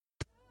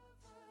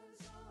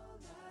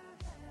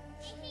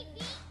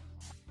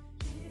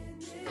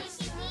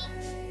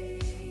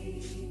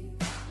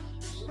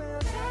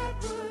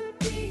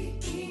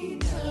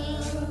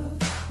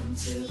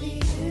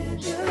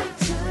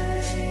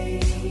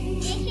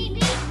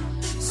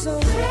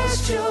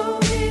rest your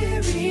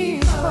weary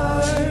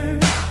heart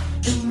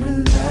and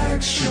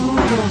relax your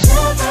mind.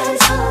 Love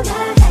was all I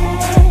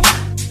had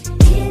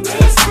in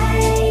this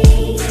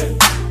life.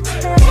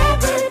 That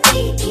would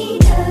be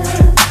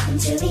enough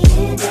until the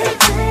end of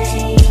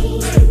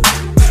time.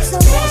 So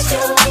rest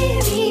your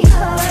weary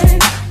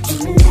heart and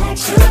relax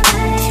your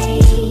mind.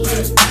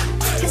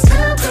 'Cause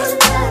I'm gonna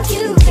love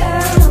you,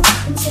 girl,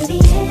 until the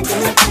end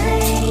of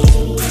time.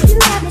 You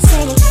got me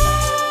saying,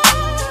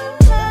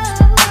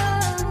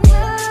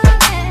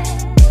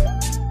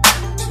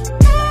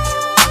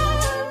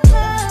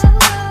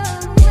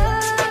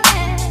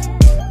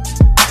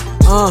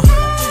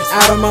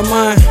 out of my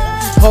mind,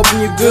 hoping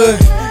you're good,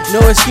 no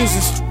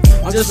excuses.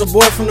 I'm just a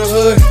boy from the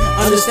hood,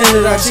 understand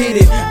that I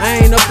cheated, I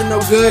ain't up to no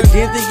good.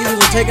 Didn't think you was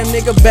gonna take a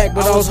nigga back,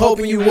 but I was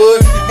hoping you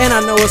would. And I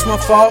know it's my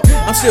fault,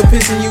 I'm still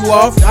pissing you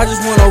off. I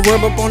just wanna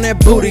rub up on that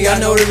booty, I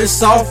know that it's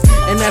soft.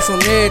 And that's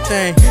on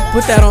everything,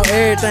 put that on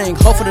everything.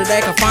 Hopefully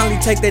that I can finally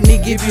take that knee,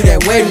 give you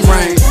that wedding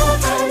ring.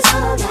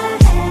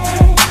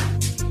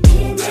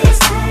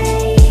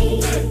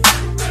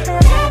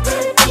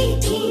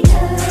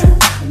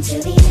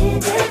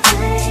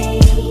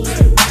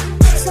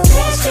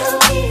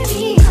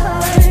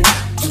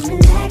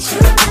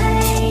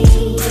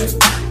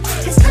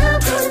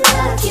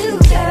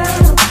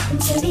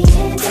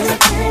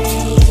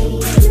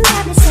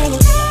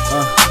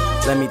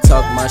 Let me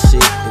talk my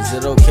shit. Is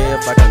it okay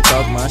if I can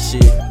talk my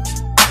shit?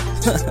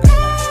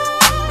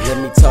 Let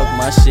me talk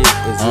my shit.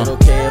 Is it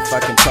okay if I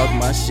can talk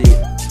my shit?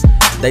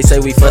 They say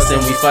we fuss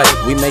and we fight,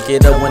 we make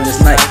it up when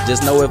it's night.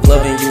 Just know if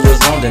loving you is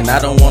wrong, then I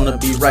don't wanna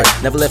be right.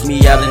 Never left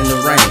me out in the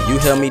rain, you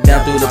held me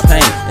down through the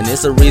pain. And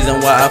it's a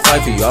reason why I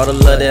fight for you, all the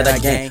love that I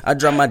gain. I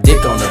drop my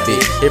dick on the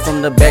bitch, hit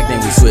from the back then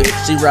we switch.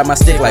 She ride my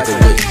stick like a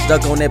witch,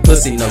 stuck on that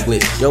pussy no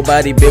glitch. Your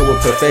body built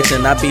with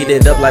perfection, I beat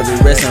it up like we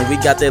wrestling. We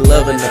got that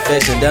love and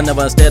affection, they'll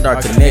never understand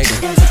our connection.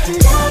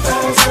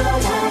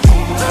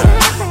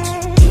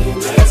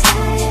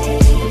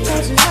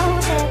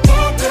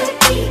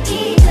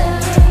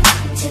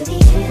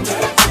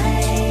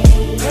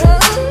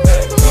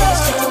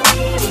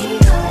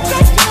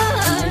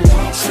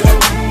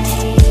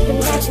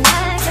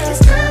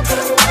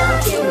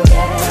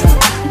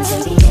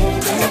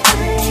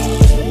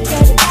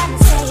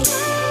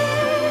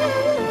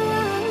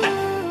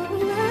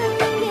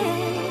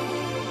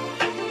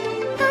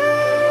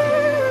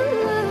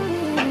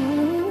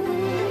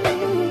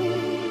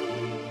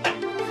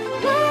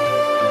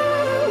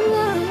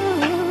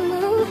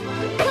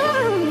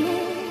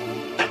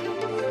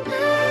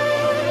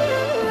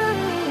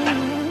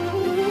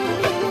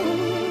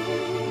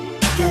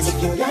 Cause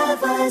if your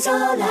love was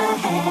all I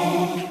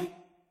had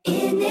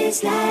in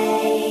this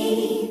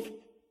life,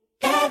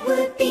 that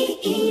would be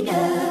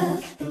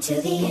enough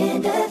until the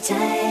end of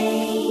time.